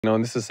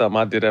And this is something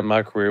I did in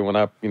my career when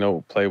I,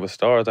 played with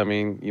stars. I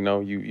mean,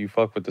 you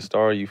fuck with the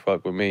star, you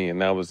fuck with me.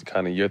 And that was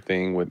kind of your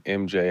thing with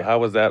MJ. How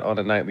was that on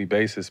a nightly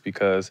basis?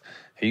 Because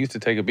he used to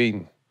take a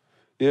beating.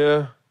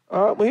 Yeah.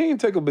 He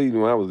didn't take a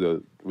beating when I was there,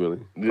 really.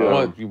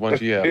 Yeah.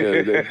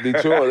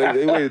 Detroit.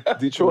 They waited.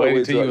 Detroit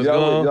waited till you was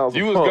gone.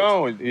 You was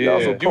gone. Yeah.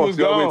 Y'all some punks. You was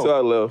Y'all gone. wait till I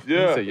left. Yeah.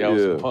 You said y'all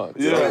was some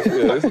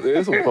punks.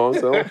 It's some punks.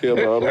 I don't care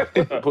about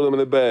them. Put them in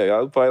the bag.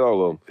 I'll fight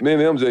all of them. Me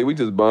and MJ, we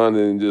just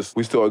bonded and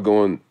we started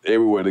going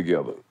everywhere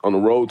together. On the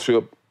road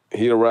trip,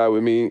 he'd ride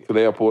with me to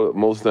the airport.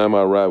 Most of the time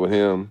I'd ride with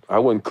him. I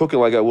wasn't cooking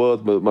like I was,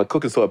 but my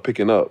cooking started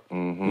picking up.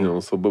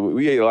 But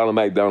we ate a lot of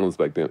McDonald's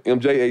back then.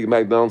 MJ ate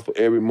McDonald's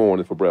every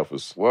morning for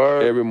breakfast.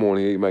 Word. Every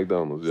morning he ate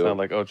McDonald's. Yeah. Sound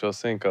like Ocho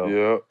Cinco.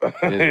 Yeah.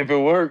 If it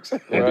works.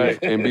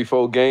 And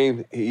before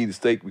game, he eat a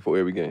steak before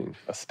every game.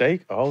 A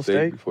steak? A whole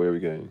steak? Before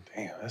every game.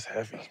 Damn, that's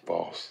heavy.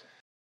 Boss.